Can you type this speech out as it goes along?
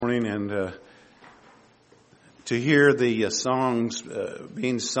morning, and to hear the songs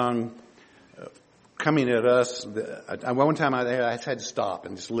being sung coming at us. One time I had to stop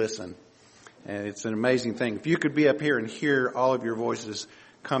and just listen, and it's an amazing thing. If you could be up here and hear all of your voices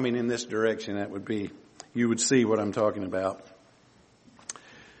coming in this direction, you would see what I'm talking about.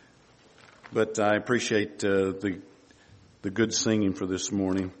 But I appreciate the good singing for this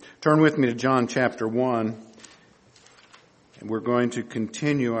morning. Turn with me to John chapter 1. And we're going to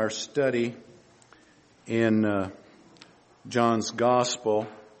continue our study in John's Gospel.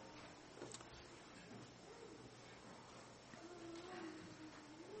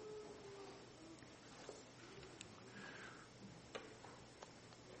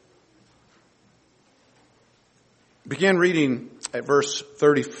 Begin reading at verse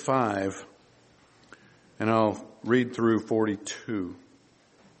 35, and I'll read through 42.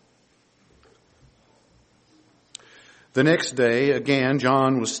 The next day, again,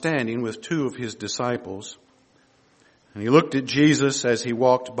 John was standing with two of his disciples, and he looked at Jesus as he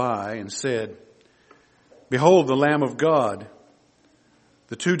walked by and said, "Behold, the Lamb of God."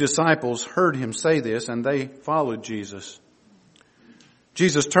 The two disciples heard him say this, and they followed Jesus.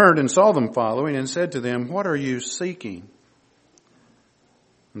 Jesus turned and saw them following and said to them, "What are you seeking?"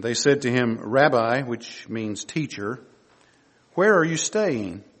 And they said to him, "Rabbi," which means teacher, "where are you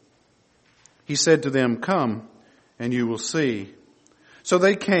staying?" He said to them, "Come, and you will see." So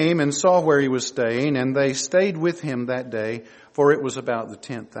they came and saw where he was staying, and they stayed with him that day, for it was about the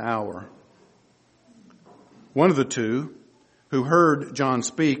 10th hour. One of the two who heard John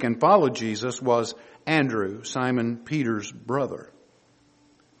speak and followed Jesus was Andrew, Simon Peter's brother.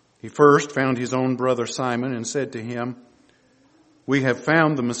 He first found his own brother Simon and said to him, "We have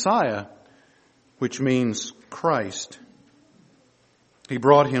found the Messiah," which means Christ. He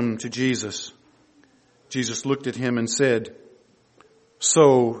brought him to Jesus. Jesus looked at him and said,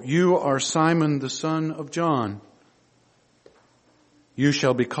 "So you are Simon the son of John. You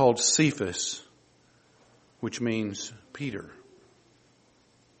shall be called Cephas," which means Peter.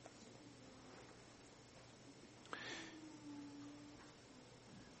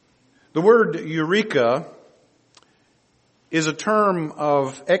 The word eureka is a term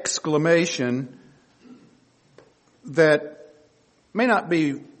of exclamation that may not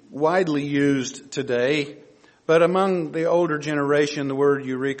be widely used today, but among the older generation, the word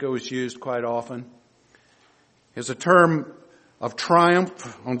eureka was used quite often. It's a term of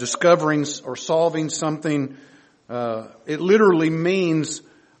triumph on discovering or solving something. It literally means,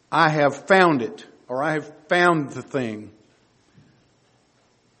 "I have found it," or "I have found the thing."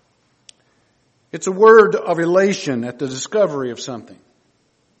 It's a word of elation at the discovery of something.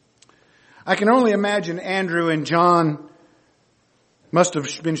 I can only imagine Andrew and John must have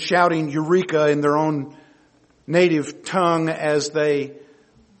been shouting "Eureka" in their own native tongue as they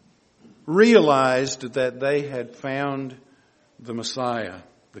realized that they had found the Messiah,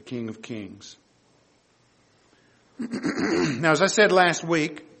 the King of Kings. Now, as I said last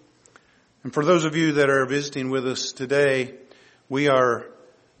week, and for those of you that are visiting with us today, we are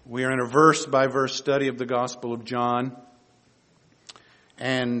in a verse-by-verse study of the Gospel of John.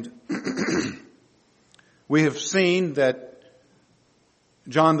 And we have seen that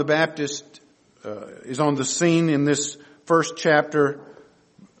John the Baptist is on the scene in this first chapter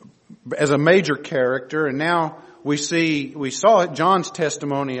as a major character. And now we saw John's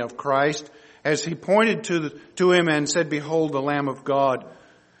testimony of Christ as he pointed to him and said, "Behold, the Lamb of God."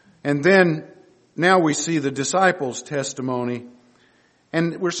 And then now we see the disciples' testimony.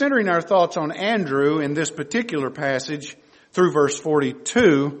 And we're centering our thoughts on Andrew in this particular passage through verse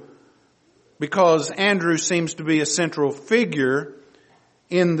 42 because Andrew seems to be a central figure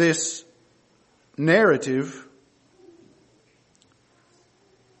in this narrative.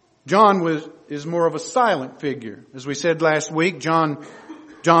 John is more of a silent figure. As we said last week, John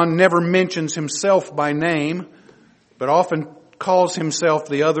never mentions himself by name, but often calls himself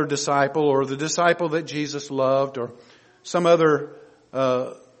the other disciple or the disciple that Jesus loved or some other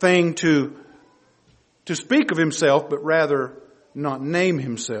thing to speak of himself, but rather not name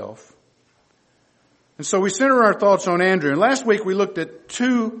himself. And so we center our thoughts on Andrew. And last week we looked at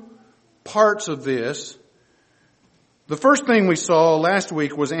two parts of this. The first thing we saw last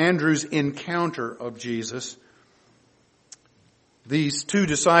week was Andrew's encounter of Jesus. These two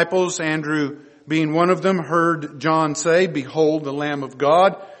disciples, Andrew being one of them, heard John say, "Behold, the Lamb of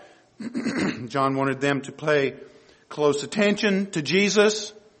God." John wanted them to pay close attention to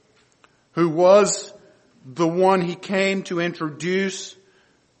Jesus, who was the one he came to introduce,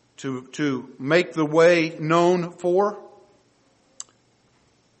 to make the way known for.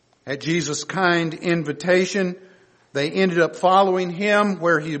 At Jesus' kind invitation, They ended up following him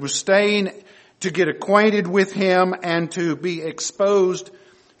where he was staying to get acquainted with him and to be exposed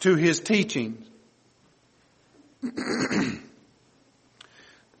to his teaching.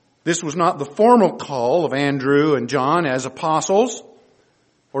 This was not the formal call of Andrew and John as apostles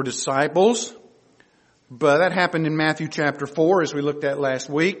or disciples, but that happened in Matthew chapter 4 as we looked at last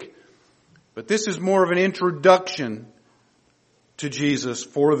week. But this is more of an introduction to Jesus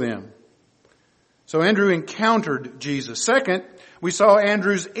for them. So Andrew encountered Jesus. Second, we saw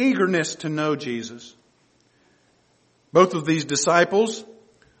Andrew's eagerness to know Jesus. Both of these disciples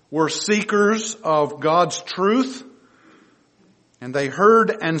were seekers of God's truth, and they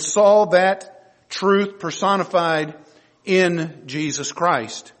heard and saw that truth personified in Jesus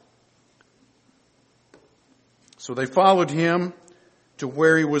Christ. So they followed him to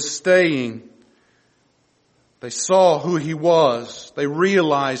where he was staying. They saw who he was. They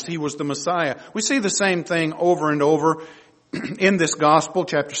realized he was the Messiah. We see the same thing over and over in this gospel,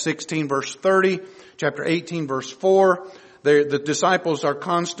 chapter 16, verse 30, chapter 18, verse 4. The disciples are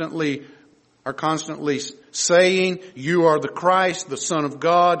constantly saying, "You are the Christ, the Son of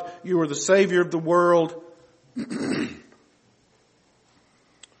God. You are the Savior of the world."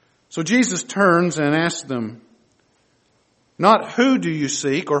 So Jesus turns and asks them, not who do you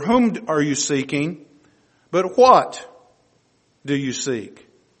seek or whom are you seeking, but what do you seek?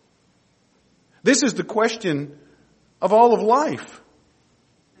 This is the question of all of life.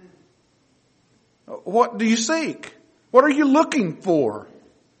 What do you seek? What are you looking for?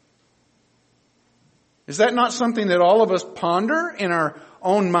 Is that not something that all of us ponder in our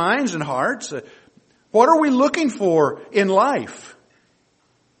own minds and hearts? What are we looking for in life?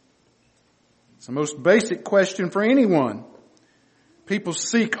 It's the most basic question for anyone. People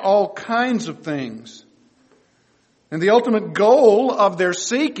seek all kinds of things. And the ultimate goal of their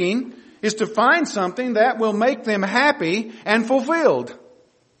seeking is to find something that will make them happy and fulfilled.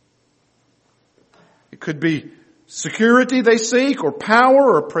 It could be security they seek, or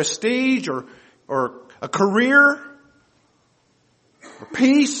power, or prestige, or a career, or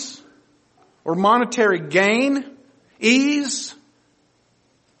peace, or monetary gain, ease.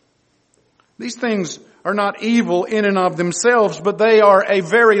 These things are not evil in and of themselves, but they are a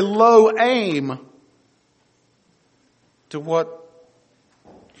very low aim to what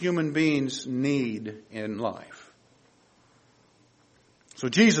human beings need in life. So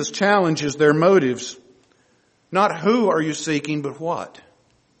Jesus challenges their motives. Not who are you seeking, but what?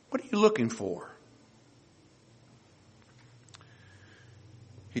 What are you looking for?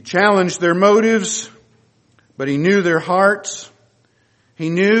 He challenged their motives, but he knew their hearts. He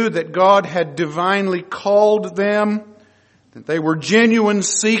knew that God had divinely called them, that they were genuine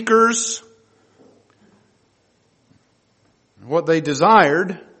seekers. What they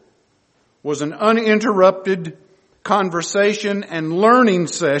desired was an uninterrupted conversation and learning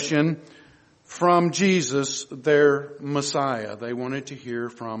session from Jesus, their Messiah. They wanted to hear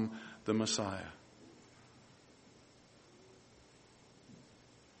from the Messiah.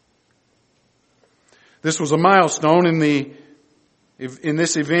 This was a milestone in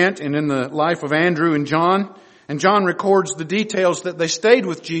this event and in the life of Andrew and John. And John records the details that they stayed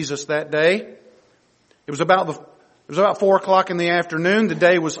with Jesus that day. It was about 4:00 in the afternoon. The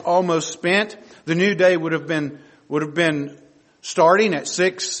day was almost spent. The new day would have been starting at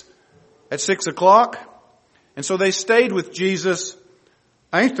 6 o'clock. And so they stayed with Jesus,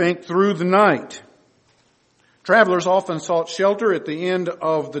 I think, through the night. Travelers often sought shelter at the end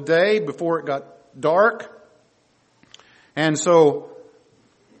of the day before it got dark. And so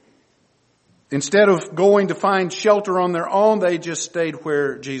instead of going to find shelter on their own, they just stayed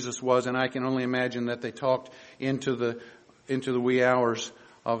where Jesus was. And I can only imagine that they talked into the wee hours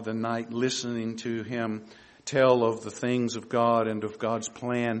of the night, listening to him tell of the things of God and of God's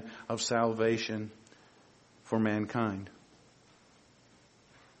plan of salvation for mankind.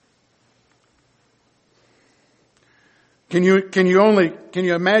 Can you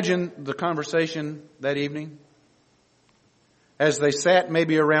imagine the conversation that evening? As they sat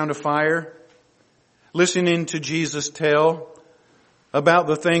maybe around a fire, listening to Jesus tell about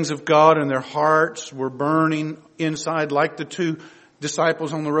the things of God, and their hearts were burning inside like the two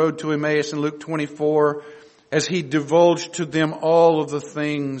disciples on the road to Emmaus in Luke 24, as he divulged to them all of the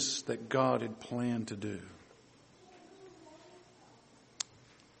things that God had planned to do.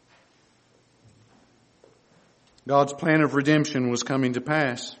 God's plan of redemption was coming to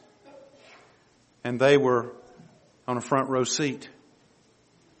pass, and they were on a front row seat.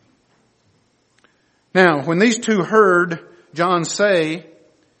 Now, when these two heard John say,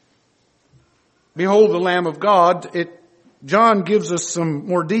 "Behold the Lamb of God," John gives us some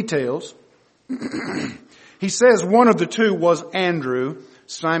more details. He says one of the two was Andrew,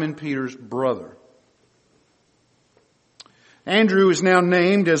 Simon Peter's brother. Andrew is now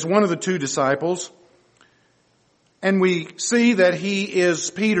named as one of the two disciples, and we see that he is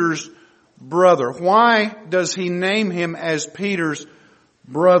Peter's brother. Why does he name him as Peter's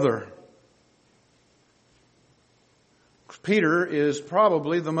brother? Peter is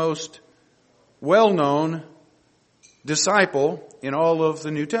probably the most well-known disciple in all of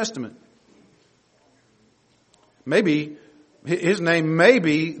the New Testament. Maybe his name may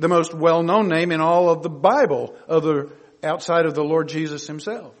be the most well-known name in all of the Bible, outside of the Lord Jesus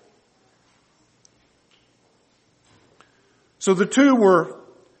himself. So the two were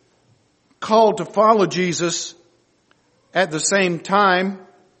called to follow Jesus at the same time.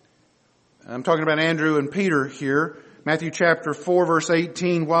 I'm talking about Andrew and Peter here. Matthew chapter 4 verse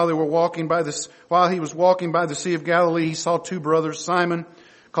 18, while he was walking by the Sea of Galilee, he saw two brothers, Simon,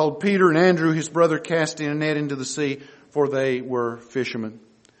 called Peter, and Andrew, his brother, casting a net into the sea, for they were fishermen.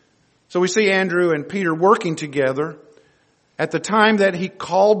 So we see Andrew and Peter working together at the time that he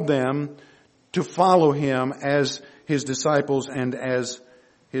called them to follow him as his disciples and as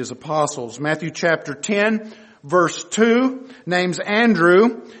his apostles. Matthew chapter 10 verse 2 names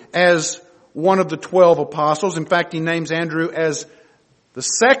Andrew as one of the 12 apostles. In fact, he names Andrew as the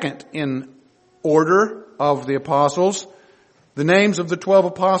second in order of the apostles. The names of the 12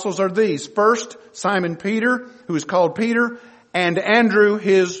 apostles are these. First, Simon Peter, who is called Peter, and Andrew,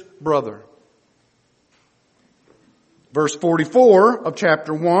 his brother. Verse 44 of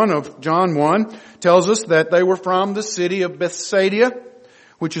chapter 1 of John 1 tells us that they were from the city of Bethsaida,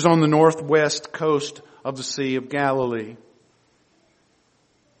 which is on the northwest coast of the Sea of Galilee.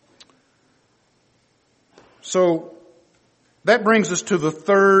 So that brings us to the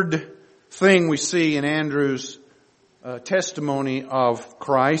third thing we see in Andrew's testimony of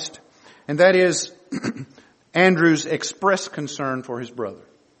Christ, and that is Andrew's express concern for his brother.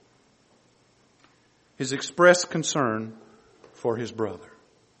 His express concern for his brother.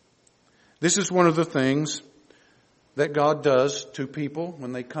 This is one of the things that God does to people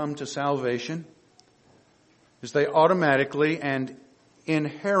when they come to salvation, is they automatically and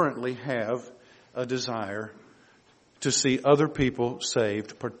inherently have a desire to see other people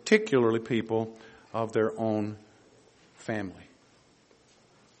saved, particularly people of their own family.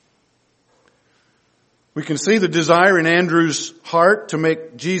 We can see the desire in Andrew's heart to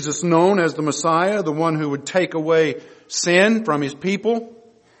make Jesus known as the Messiah, the one who would take away sin from his people.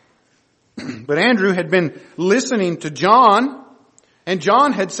 But Andrew had been listening to John, and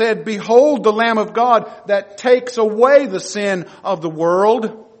John had said, "Behold the Lamb of God that takes away the sin of the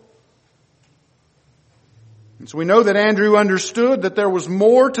world." And so we know that Andrew understood that there was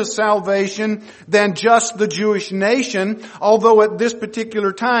more to salvation than just the Jewish nation, although at this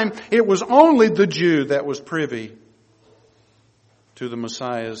particular time it was only the Jew that was privy to the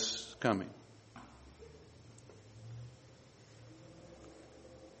Messiah's coming.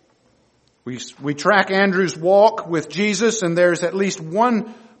 We track Andrew's walk with Jesus, and there's at least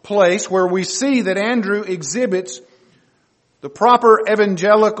one place where we see that Andrew exhibits the proper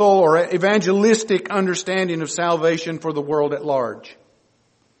evangelical or evangelistic understanding of salvation for the world at large.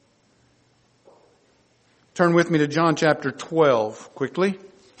 Turn with me to John chapter 12 quickly.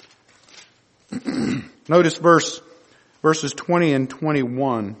 Notice verses 20 and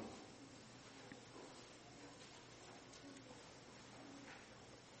 21.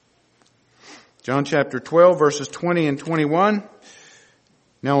 John chapter 12 verses 20 and 21.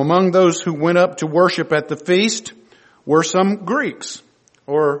 Now among those who went up to worship at the feast were some Greeks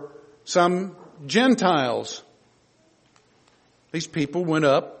or some Gentiles. These people went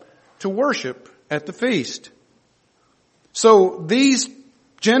up to worship at the feast. So these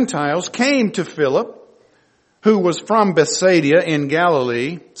Gentiles came to Philip, who was from Bethsaida in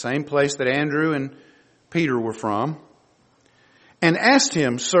Galilee, same place that Andrew and Peter were from, and asked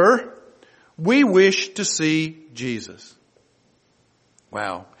him, "Sir, we wish to see Jesus."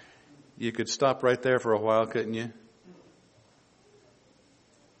 Wow. You could stop right there for a while, couldn't you?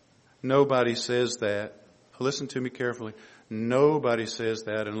 Nobody says that. Listen to me carefully. Nobody says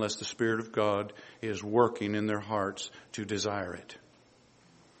that unless the Spirit of God is working in their hearts to desire it.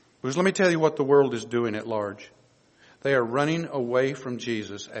 Because let me tell you what the world is doing at large. They are running away from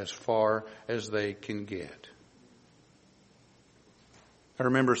Jesus as far as they can get. I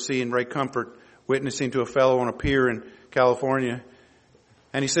remember seeing Ray Comfort witnessing to a fellow on a pier in California.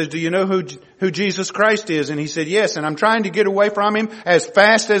 And he says, "Do you know who Jesus Christ is?" And he said, "Yes, and I'm trying to get away from him as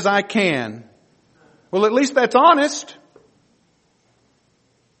fast as I can." Well, at least that's honest.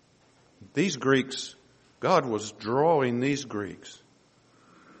 These Greeks, God was drawing these Greeks.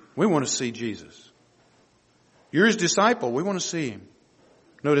 We want to see Jesus. You're His disciple. We want to see Him.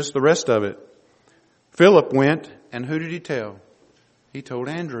 Notice the rest of it. Philip went, and who did he tell? He told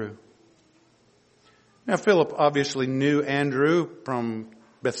Andrew. Now Philip obviously knew Andrew from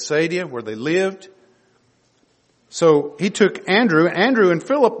Bethsaida, where they lived. So he took Andrew. Andrew and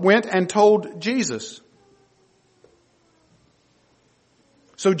Philip went and told Jesus.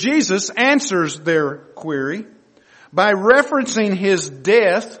 So Jesus answers their query by referencing His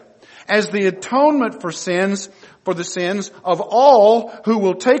death as the atonement for the sins of all who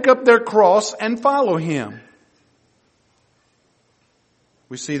will take up their cross and follow Him.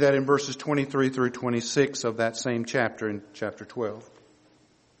 We see that in verses 23 through 26 of that same chapter, in chapter 12.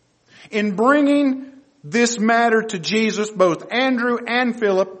 In bringing this matter to Jesus, both Andrew and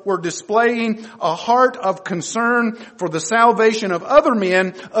Philip were displaying a heart of concern for the salvation of other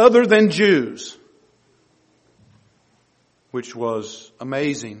men other than Jews, which was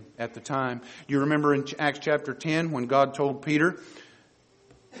amazing at the time. You remember in Acts chapter 10 when God told Peter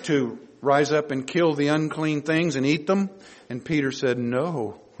to rise up and kill the unclean things and eat them? And Peter said,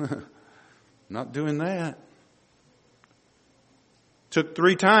 no, not doing that. Took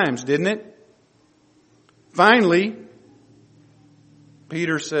 3 times, didn't it? Finally,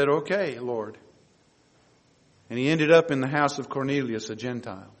 Peter said, okay, Lord. And he ended up in the house of Cornelius, a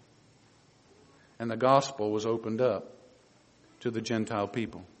Gentile. And the gospel was opened up to the Gentile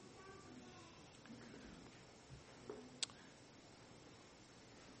people.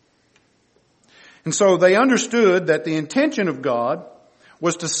 And so they understood that the intention of God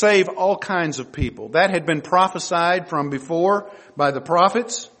was to save all kinds of people. That had been prophesied from before by the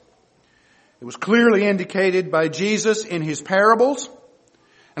prophets. It was clearly indicated by Jesus in His parables.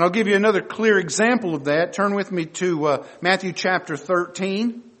 And I'll give you another clear example of that. Turn with me to Matthew chapter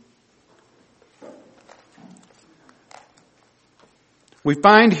 13. We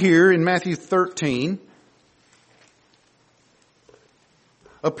find here in Matthew 13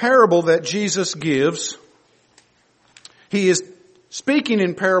 a parable that Jesus gives. He is speaking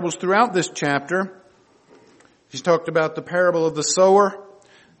in parables throughout this chapter. He's talked about the parable of the sower.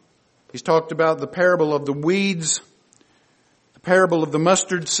 He's talked about the parable of the weeds, the parable of the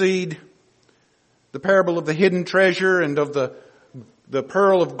mustard seed, the parable of the hidden treasure and of the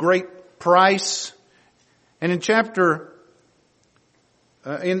pearl of great price. And in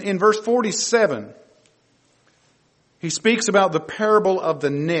in verse 47, he speaks about the parable of the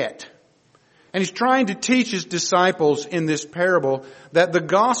net. And he's trying to teach his disciples in this parable that the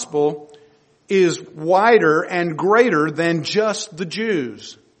gospel is wider and greater than just the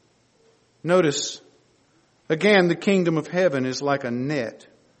Jews. Notice, again, the kingdom of heaven is like a net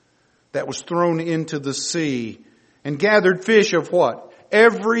that was thrown into the sea and gathered fish of what?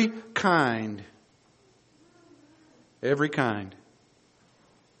 Every kind. Every kind.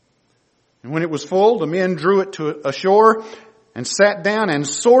 And when it was full, the men drew it to ashore and sat down and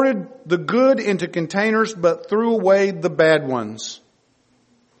sorted the good into containers, but threw away the bad ones.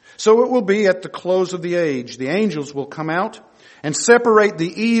 So it will be at the close of the age. The angels will come out and separate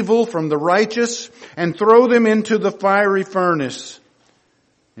the evil from the righteous and throw them into the fiery furnace.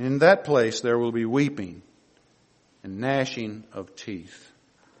 In that place there will be weeping and gnashing of teeth.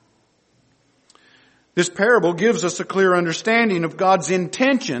 This parable gives us a clear understanding of God's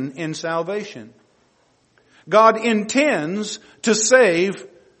intention in salvation. God intends to save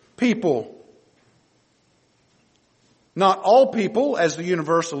people. Not all people, as the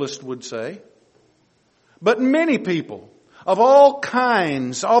universalist would say, but many people of all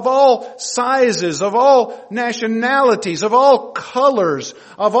kinds, of all sizes, of all nationalities, of all colors,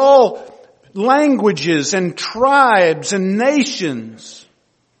 of all languages and tribes and nations.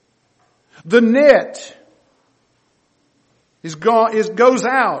 The net goes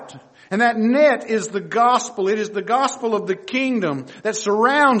out, and that net is the gospel. It is the gospel of the kingdom that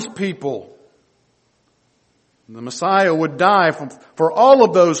surrounds people. The Messiah would die for all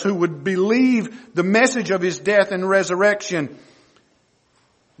of those who would believe the message of His death and resurrection.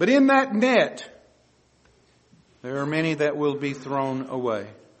 But in that net, there are many that will be thrown away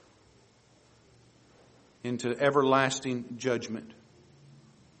into everlasting judgment.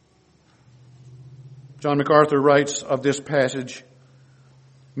 John MacArthur writes of this passage,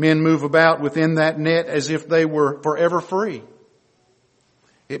 men move about within that net as if they were forever free.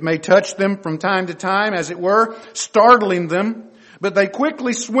 It may touch them from time to time, as it were, startling them, but they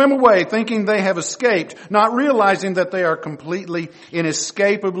quickly swim away thinking they have escaped, not realizing that they are completely,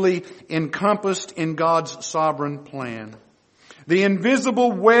 inescapably encompassed in God's sovereign plan. The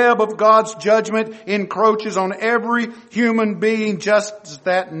invisible web of God's judgment encroaches on every human being just as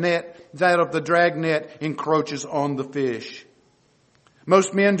that of the dragnet encroaches on the fish.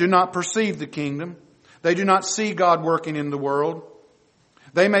 Most men do not perceive the kingdom. They do not see God working in the world.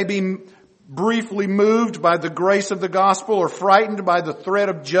 They may be briefly moved by the grace of the gospel or frightened by the threat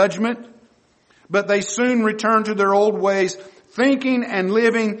of judgment, but they soon return to their old ways, thinking and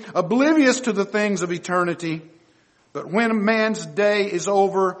living oblivious to the things of eternity. But when a man's day is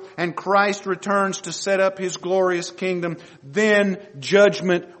over and Christ returns to set up His glorious kingdom, then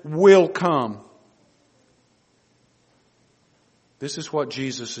judgment will come. This is what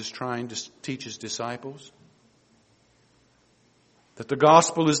Jesus is trying to teach His disciples. That the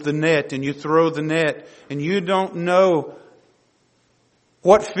gospel is the net, and you throw the net and you don't know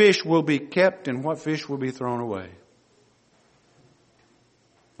what fish will be kept and what fish will be thrown away.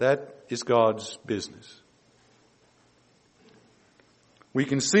 That is God's business. We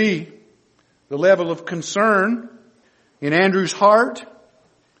can see the level of concern in Andrew's heart,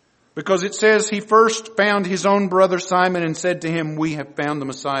 because it says he first found his own brother Simon and said to him, "We have found the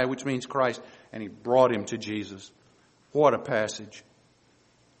Messiah," which means Christ, and he brought him to Jesus. What a passage.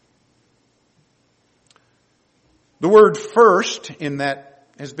 The word "first" in that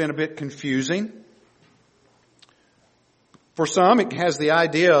has been a bit confusing. For some, it has the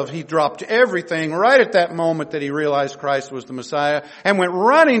idea of he dropped everything right at that moment that he realized Christ was the Messiah and went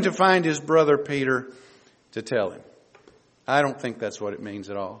running to find his brother Peter to tell him. I don't think that's what it means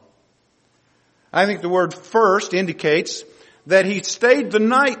at all. I think the word "first" indicates that he stayed the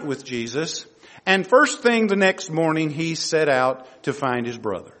night with Jesus, and first thing the next morning he set out to find his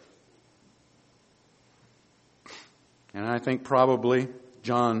brother. And I think probably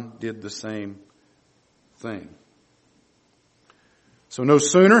John did the same thing. So no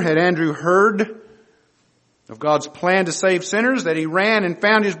sooner had Andrew heard of God's plan to save sinners that he ran and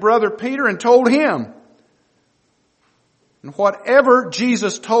found his brother Peter and told him. And whatever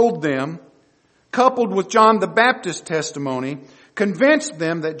Jesus told them, coupled with John the Baptist's testimony, convinced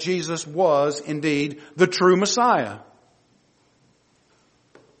them that Jesus was indeed the true Messiah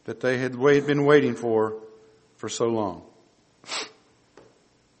that they had been waiting for so long.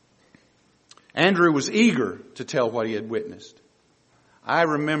 Andrew was eager to tell what he had witnessed. I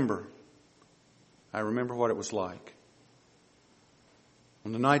remember what it was like.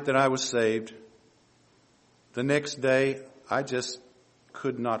 On the night that I was saved, the next day, I just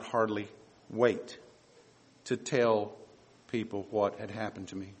could not hardly wait to tell people what had happened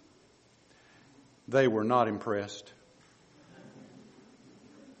to me. They were not impressed.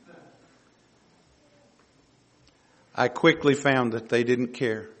 I quickly found that they didn't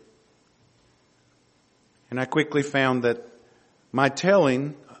care. And I quickly found that my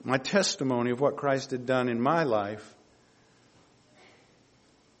testimony of what Christ had done in my life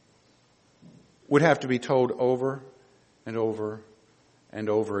would have to be told over and over and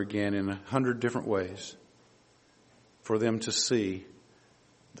over again in 100 different ways for them to see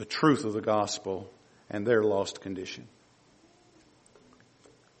the truth of the gospel and their lost condition.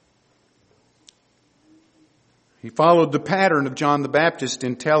 He followed the pattern of John the Baptist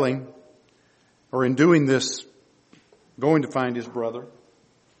in telling, or in doing this, going to find his brother.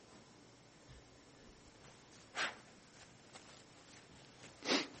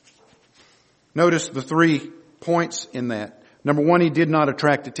 Notice the 3 points in that. Number 1, he did not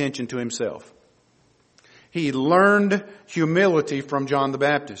attract attention to himself. He learned humility from John the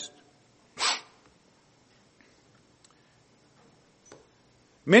Baptist.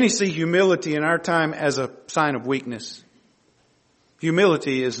 Many see humility in our time as a sign of weakness.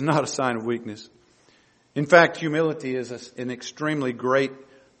 Humility is not a sign of weakness. In fact, humility is an extremely great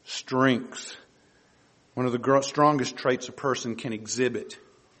strength. One of the strongest traits a person can exhibit.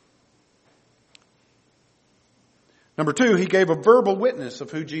 Number 2, he gave a verbal witness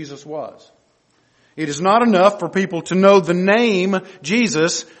of who Jesus was. It is not enough for people to know the name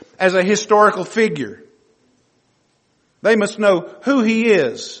Jesus as a historical figure. They must know who he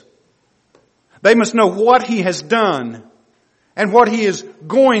is. They must know what he has done and what he is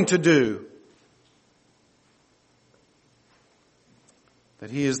going to do.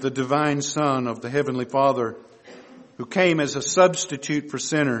 That he is the divine Son of the Heavenly Father who came as a substitute for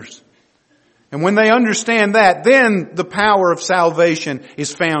sinners. And when they understand that, then the power of salvation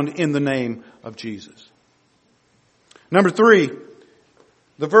is found in the name of Jesus. Number 3,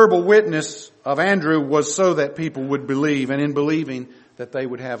 the verbal witness of Andrew was so that people would believe, and in believing that they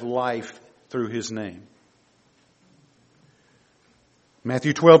would have life through his name.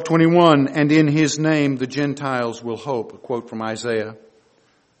 Matthew 12:21, and in his name the Gentiles will hope, a quote from Isaiah.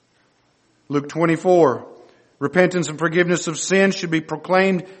 Luke 24, repentance and forgiveness of sins should be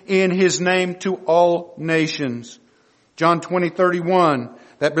proclaimed in his name to all nations. John 20:31,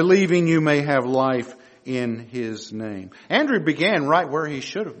 that believing you may have life in his name. Andrew began right where he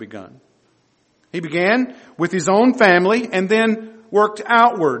should have begun. He began with his own family and then worked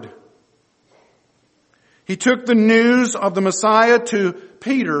outward. He took the news of the Messiah to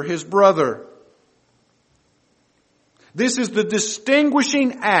Peter, his brother. This is the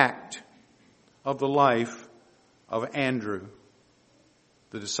distinguishing act of the life of Andrew,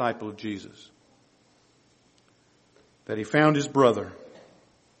 the disciple of Jesus. That he found his brother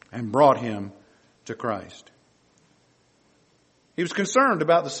and brought him to Christ. He was concerned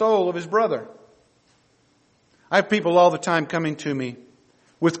about the soul of his brother. I have people all the time coming to me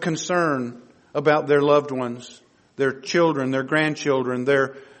with concern about their loved ones, their children, their grandchildren,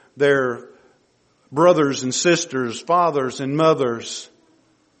 their brothers and sisters, fathers and mothers.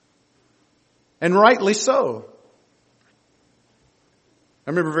 And rightly so. I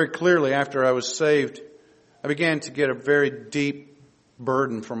remember very clearly after I was saved, I began to get a very deep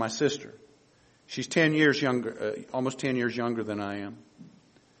burden for my sister. She's 10 years younger, almost 10 years younger than I am.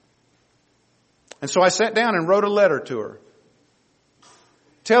 And so I sat down and wrote a letter to her,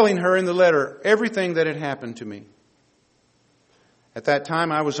 telling her in the letter everything that had happened to me. At that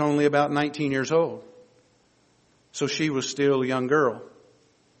time, I was only about 19 years old. So she was still a young girl.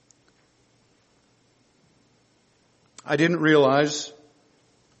 I didn't realize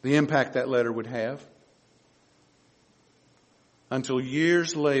the impact that letter would have until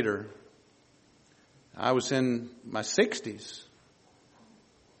years later. I was in my 60s.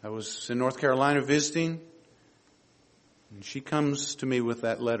 I was in North Carolina visiting, and she comes to me with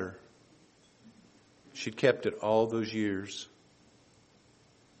that letter. She'd kept it all those years.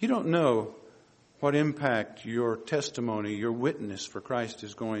 You don't know what impact your testimony, your witness for Christ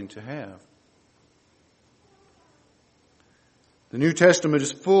is going to have. The New Testament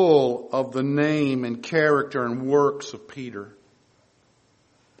is full of the name and character and works of Peter.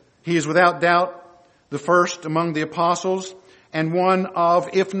 He is without doubt the first among the apostles and one of,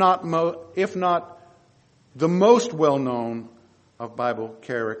 if not the most well-known of Bible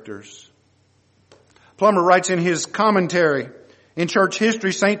characters. Plummer writes in his commentary, in church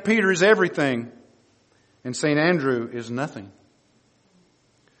history, St. Peter is everything and St. Andrew is nothing.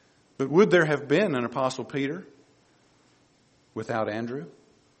 But would there have been an Apostle Peter without Andrew?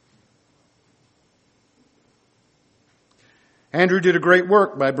 Andrew did a great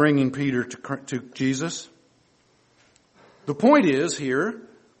work by bringing Peter to Jesus. The point is here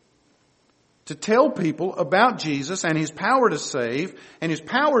to tell people about Jesus and His power to save and His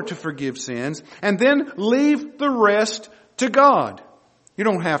power to forgive sins, and then leave the rest to God. You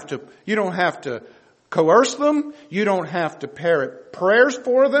don't have to coerce them. You don't have to parrot prayers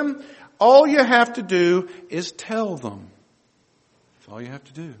for them. All you have to do is tell them. That's all you have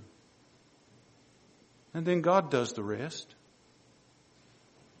to do. And then God does the rest.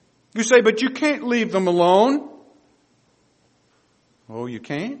 You say, but you can't leave them alone. Oh, you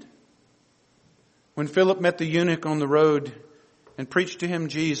can't? When Philip met the eunuch on the road and preached to him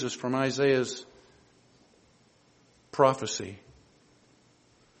Jesus from Isaiah's prophecy.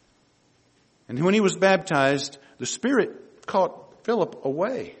 And when he was baptized, the Spirit caught Philip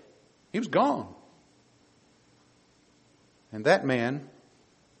away. He was gone. And that man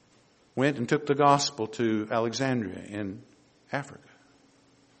went and took the gospel to Alexandria in Africa.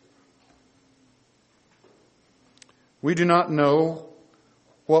 We do not know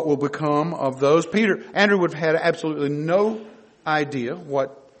what will become of those. Andrew would have had absolutely no idea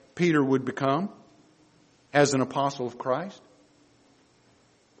what Peter would become as an apostle of Christ.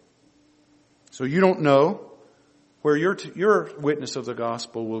 So you don't know where your witness of the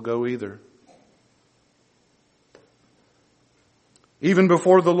gospel will go either. Even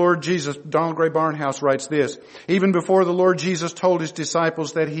before the Lord Jesus, Donald Gray Barnhouse writes this, even before the Lord Jesus told His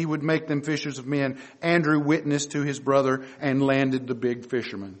disciples that He would make them fishers of men, Andrew witnessed to his brother and landed the big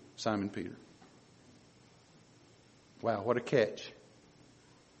fisherman, Simon Peter. Wow, what a catch.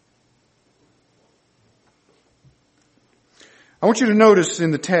 I want you to notice in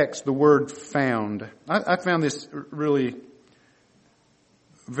the text the word found. I found this really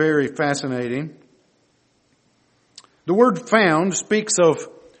very fascinating. The word found speaks of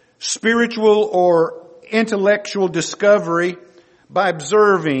spiritual or intellectual discovery by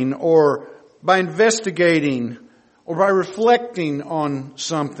observing or by investigating or by reflecting on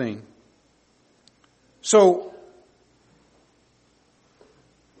something. So,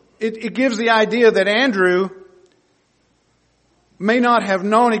 it gives the idea that Andrew may not have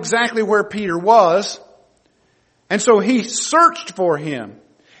known exactly where Peter was, and so he searched for him.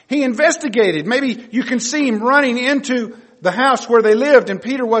 He investigated. Maybe you can see him running into the house where they lived and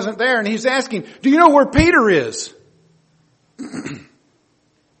Peter wasn't there, and he's asking, do you know where Peter is?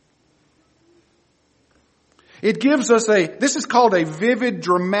 It gives us this is called a vivid,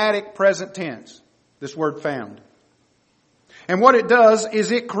 dramatic present tense, this word found. And what it does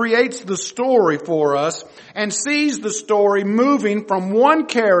is it creates the story for us and sees the story moving from one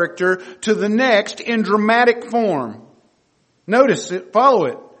character to the next in dramatic form. Notice it, follow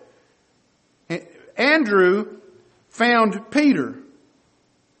it. Andrew found Peter.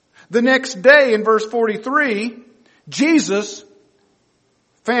 The next day in verse 43, Jesus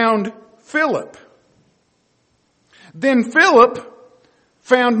found Philip. Then Philip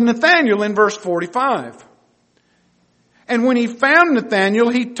found Nathanael in verse 45. And when he found Nathanael,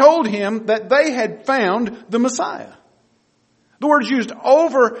 he told him that they had found the Messiah. The word's used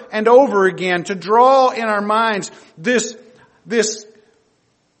over and over again to draw in our minds this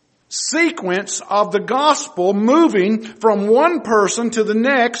sequence of the gospel moving from one person to the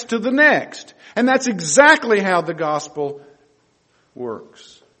next to the next. And that's exactly how the gospel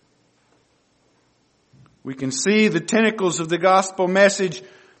works. We can see the tentacles of the gospel message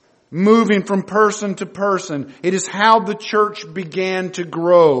moving from person to person. It is how the church began to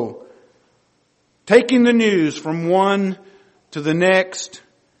grow. Taking the news from one to the next.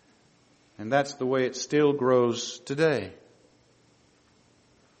 And that's the way it still grows today.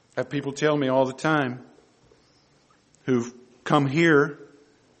 I have people tell me all the time who've come here.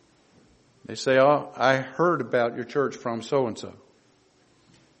 They say, "Oh, I heard about your church from so-and-so.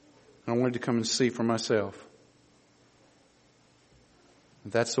 I wanted to come and see for myself."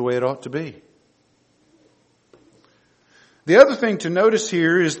 That's the way it ought to be. The other thing to notice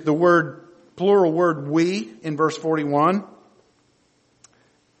here is the plural word we in verse 41.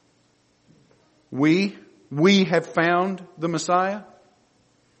 We have found the Messiah.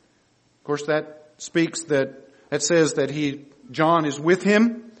 Of course, that says that John is with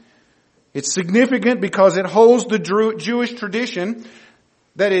him. It's significant because it holds the Jewish tradition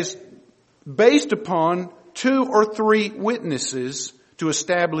that is based upon 2 or 3 witnesses to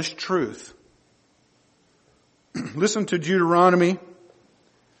establish truth. Listen to Deuteronomy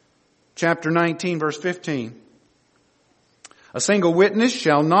chapter 19, verse 15. A single witness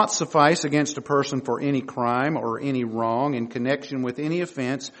shall not suffice against a person for any crime or any wrong in connection with any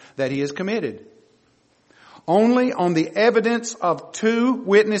offense that he has committed. Only on the evidence of 2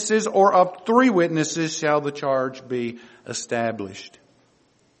 witnesses or of 3 witnesses shall the charge be established.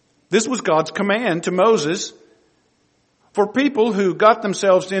 This was God's command to Moses for people who got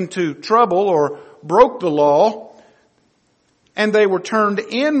themselves into trouble or broke the law, and they were turned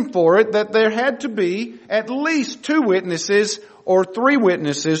in for it, that there had to be at least 2 witnesses or 3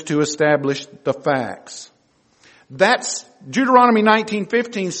 witnesses to establish the facts. That's Deuteronomy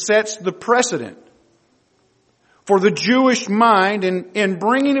 19:15 sets the precedent for the Jewish mind in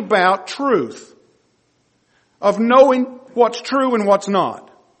bringing about truth, of knowing what's true and what's not.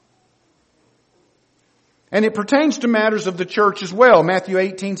 And it pertains to matters of the church as well. Matthew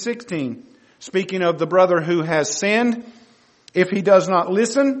 18:16, speaking of the brother who has sinned, if he does not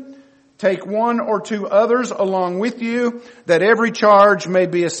listen, take 1 or 2 others along with you, that every charge may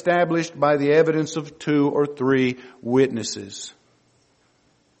be established by the evidence of 2 or 3 witnesses.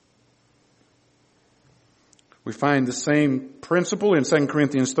 We find the same principle in 2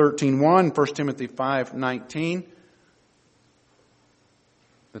 Corinthians 13:1, 1 Timothy 5:19,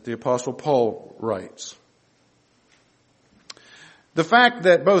 that the Apostle Paul writes. The fact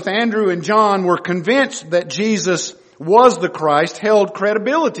that both Andrew and John were convinced that Jesus was the Christ held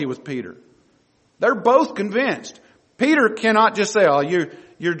credibility with Peter. They're both convinced. Peter cannot just say, "Oh,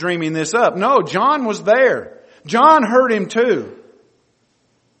 you're dreaming this up." No, John was there. John heard him too.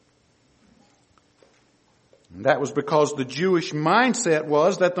 And that was because the Jewish mindset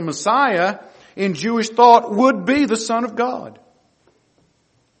was that the Messiah in Jewish thought would be the Son of God.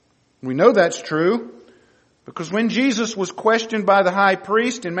 We know that's true because when Jesus was questioned by the high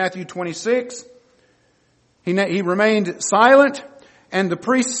priest in Matthew 26, he remained silent, and the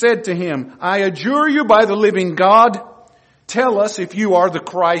priest said to him, "I adjure you by the living God, tell us if you are the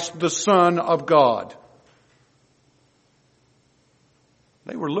Christ, the Son of God."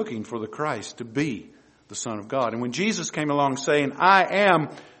 They were looking for the Christ to be the Son of God. And when Jesus came along saying, "I am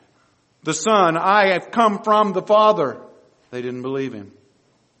the Son, I have come from the Father," they didn't believe him.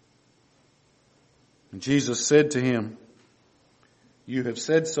 And Jesus said to him, "You have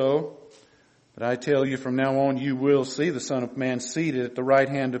said so, but I tell you from now on you will see the Son of Man seated at the right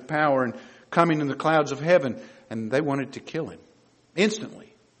hand of power and coming in the clouds of heaven." And they wanted to kill him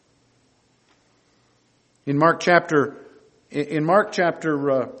instantly. In Mark chapter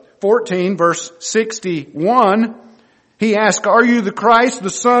 14, verse 61, he asked, "Are you the Christ, the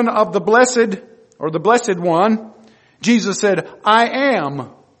Son of the Blessed, or the Blessed One?" Jesus said, "I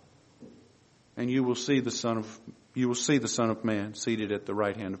am." and you will see the Son of Man seated at the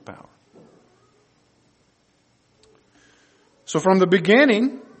right hand of power. So from the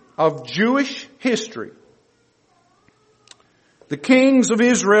beginning of Jewish history, the kings of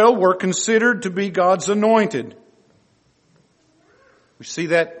Israel were considered to be God's anointed. We see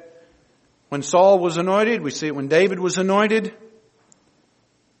that when Saul was anointed. We see it when David was anointed.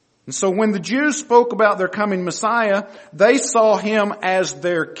 And so when the Jews spoke about their coming Messiah, they saw him as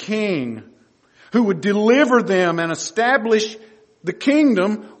their king who would deliver them and establish the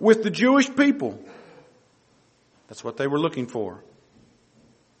kingdom with the Jewish people. That's what they were looking for.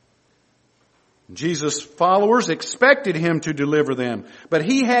 Jesus' followers expected him to deliver them, but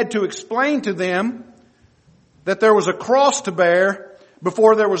he had to explain to them that there was a cross to bear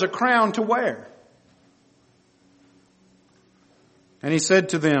before there was a crown to wear. And he said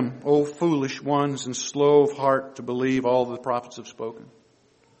to them, O foolish ones and slow of heart to believe all the prophets have spoken.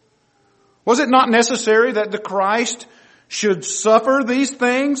 Was it not necessary that the Christ should suffer these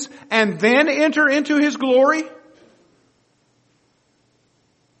things and then enter into his glory?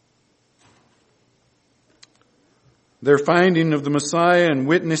 Their finding of the Messiah and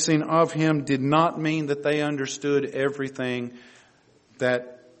witnessing of him did not mean that they understood everything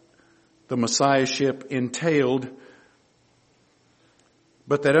that the Messiahship entailed,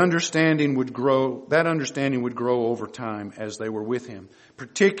 but that understanding would grow over time as they were with him.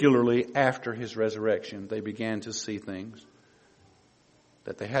 Particularly after his resurrection, they began to see things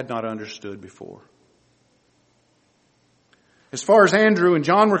that they had not understood before. As far as Andrew and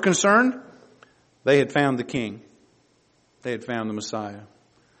John were concerned, they had found the King. They had found the Messiah.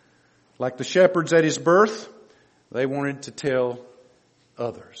 Like the shepherds at his birth, they wanted to tell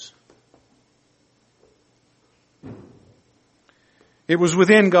others. It was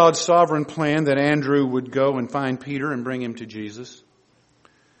within God's sovereign plan that Andrew would go and find Peter and bring him to Jesus.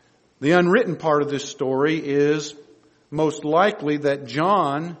 The unwritten part of this story is most likely that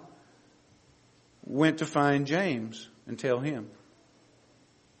John went to find James and tell him.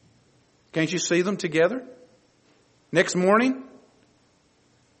 Can't you see them together? Next morning,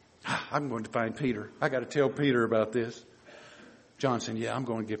 I'm going to find Peter. I got to tell Peter about this. John said, yeah, I'm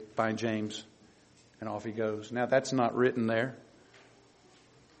going to find James. And off he goes. Now that's not written there.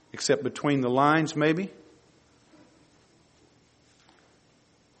 Except between the lines, maybe.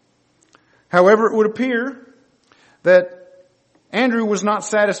 However, it would appear that Andrew was not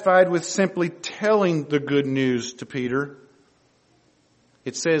satisfied with simply telling the good news to Peter.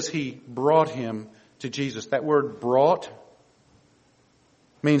 It says he brought him to Jesus. That word brought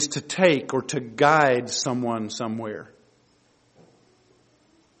means to take or to guide someone somewhere.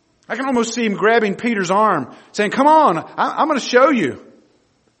 I can almost see him grabbing Peter's arm, saying, come on, I'm going to show you.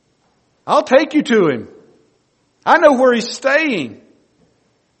 I'll take you to him. I know where he's staying.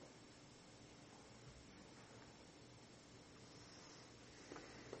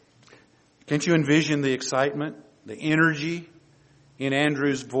 Can't you envision the excitement, the energy in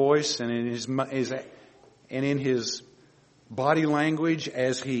Andrew's voice and in his body language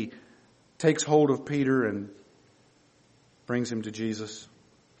as he takes hold of Peter and brings him to Jesus?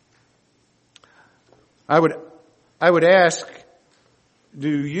 I would ask, do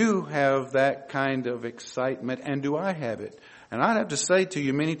you have that kind of excitement, and do I have it? And I'd have to say to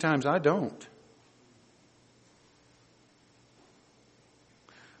you many times, I don't.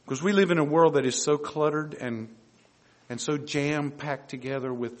 Because we live in a world that is so cluttered and so jam-packed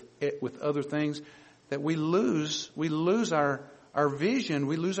together with other things that we lose our vision.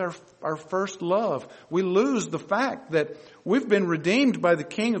 We lose our first love. We lose the fact that we've been redeemed by the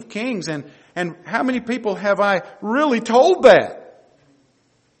King of Kings. And how many people have I really told that?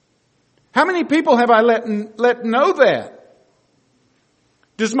 How many people have I let know that?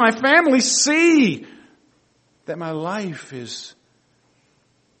 Does my family see that my life is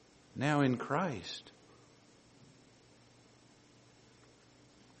now in Christ?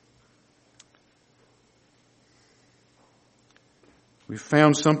 We've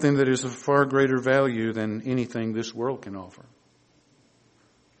found something that is of far greater value than anything this world can offer.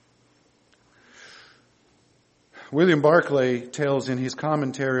 William Barclay tells in his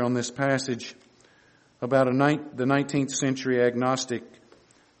commentary on this passage about the 19th century agnostic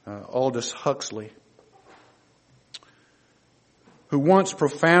Aldous Huxley, who once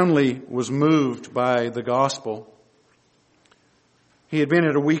profoundly was moved by the gospel. He had been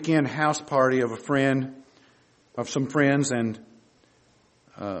at a weekend house party of some friends, and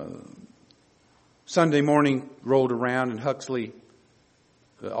Sunday morning rolled around, and Huxley,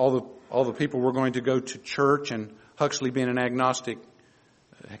 all the people were going to go to church, and Huxley, being an agnostic,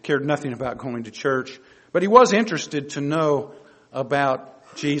 cared nothing about going to church, but he was interested to know about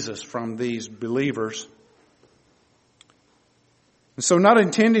Jesus from these believers. And so, not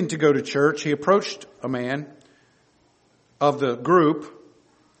intending to go to church, he approached a man of the group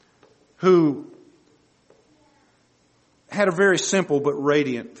who had a very simple but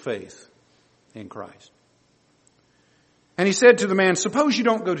radiant faith in Christ. And he said to the man, "Suppose you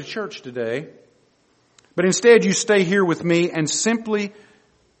don't go to church today, but instead you stay here with me and simply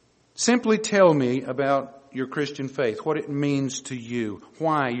tell me about your Christian faith, what it means to you,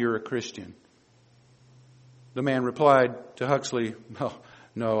 why you're a Christian." The man replied to Huxley,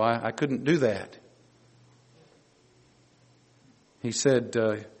 No, I couldn't do that. He said,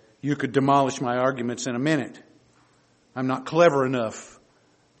 "You could demolish my arguments in a minute. I'm not clever enough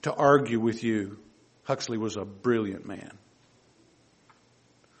to argue with you." Huxley was a brilliant man.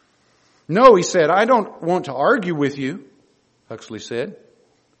 "No," he said, "I don't want to argue with you," Huxley said.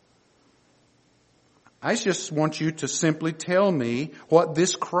 "I just want you to simply tell me what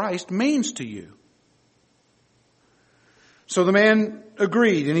this Christ means to you." So the man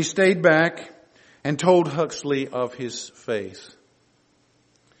agreed, and he stayed back and told Huxley of his faith.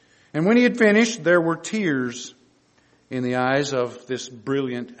 And when he had finished, there were tears in the eyes of this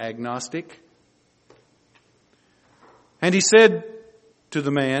brilliant agnostic. And he said to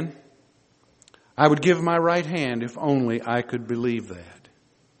the man, "I would give my right hand if only I could believe that."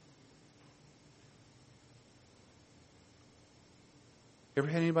 Ever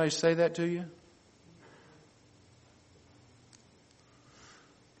had anybody say that to you?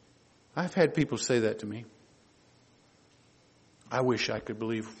 I've had people say that to me. "I wish I could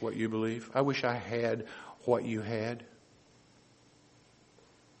believe what you believe. I wish I had what you had."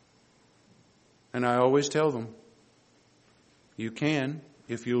 And I always tell them, you can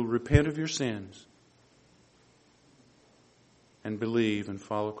if you'll repent of your sins and believe and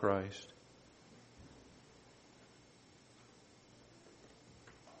follow Christ.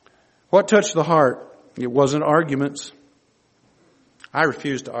 What touched the heart? It wasn't arguments. I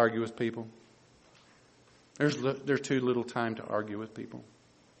refuse to argue with people. There's too little time to argue with people.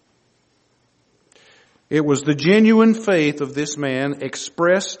 It was the genuine faith of this man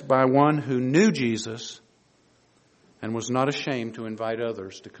expressed by one who knew Jesus and was not ashamed to invite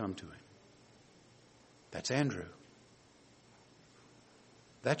others to come to him. That's Andrew.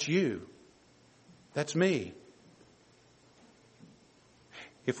 That's you. That's me.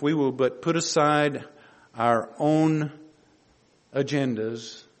 If we will but put aside our own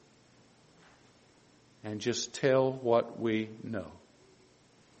agendas and just tell what we know.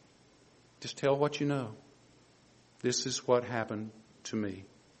 Just tell what you know. This is what happened to me.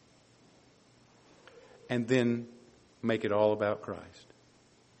 And then make it all about Christ.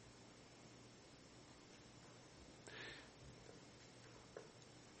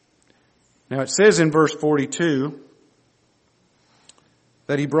 Now it says in verse 42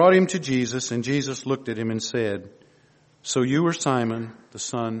 that he brought him to Jesus, and Jesus looked at him and said, "So you are Simon, the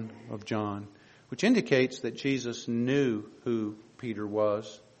son of John," which indicates that Jesus knew who Peter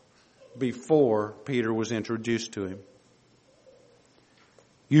was before Peter was introduced to him.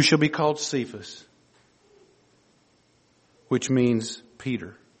 "You shall be called Cephas," which means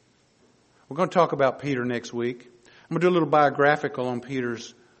Peter. We're going to talk about Peter next week. I'm going to do a little biographical on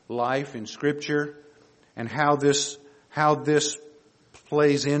Peter's life in Scripture and how this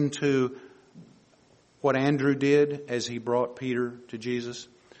plays into what Andrew did as he brought Peter to Jesus.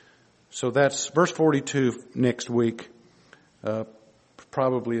 So that's verse 42 next week.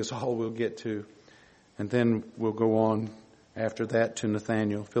 Probably is all we'll get to. And then we'll go on after that to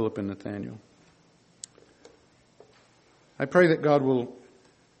Nathanael, Philip and Nathanael. I pray that God will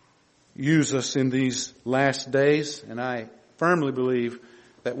use us in these last days, and I firmly believe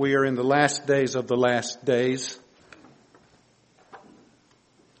that we are in the last days of the last days.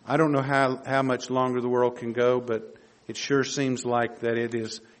 I don't know how much longer the world can go, but it sure seems like that it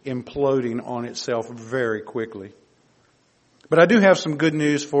is imploding on itself very quickly. But I do have some good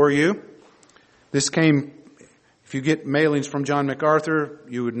news for you. This came, if you get mailings from John MacArthur,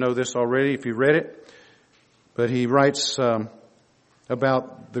 you would know this already if you read it. But he writes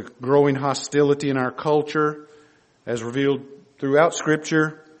about the growing hostility in our culture as revealed throughout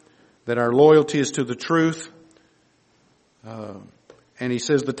Scripture, that our loyalty is to the truth. And he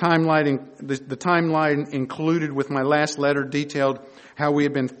says the timeline included with my last letter detailed how we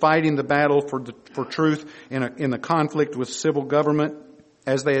have been fighting the battle for truth in the conflict with civil government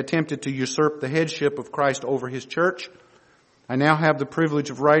as they attempted to usurp the headship of Christ over His church. I now have the privilege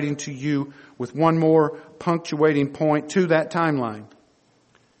of writing to you with one more punctuating point to that timeline.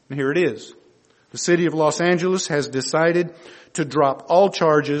 And here it is. The city of Los Angeles has decided to drop all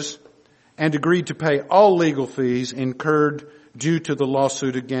charges and agreed to pay all legal fees incurred due to the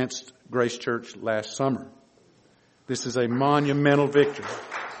lawsuit against Grace Church last summer. This is a monumental victory.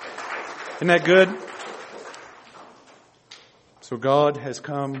 Isn't that good? So God has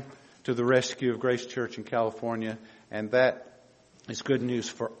come to the rescue of Grace Church in California, and that is good news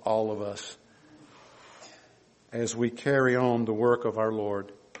for all of us as we carry on the work of our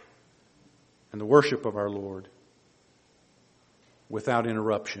Lord and the worship of our Lord without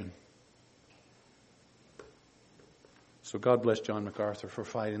interruption. So God bless John MacArthur for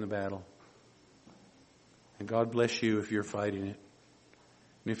fighting the battle. And God bless you if you're fighting it.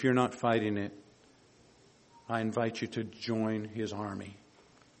 And if you're not fighting it, I invite you to join his army.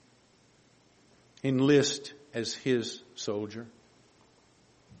 Enlist as his soldier.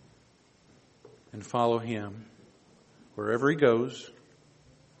 And follow him wherever he goes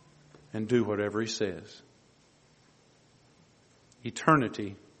and do whatever he says.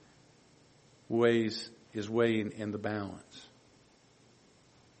 Eternity is weighing in the balance.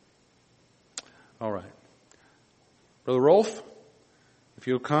 All right. Brother Rolf, if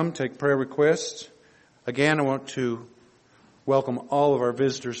you'll come, take prayer requests. Again, I want to welcome all of our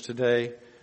visitors today.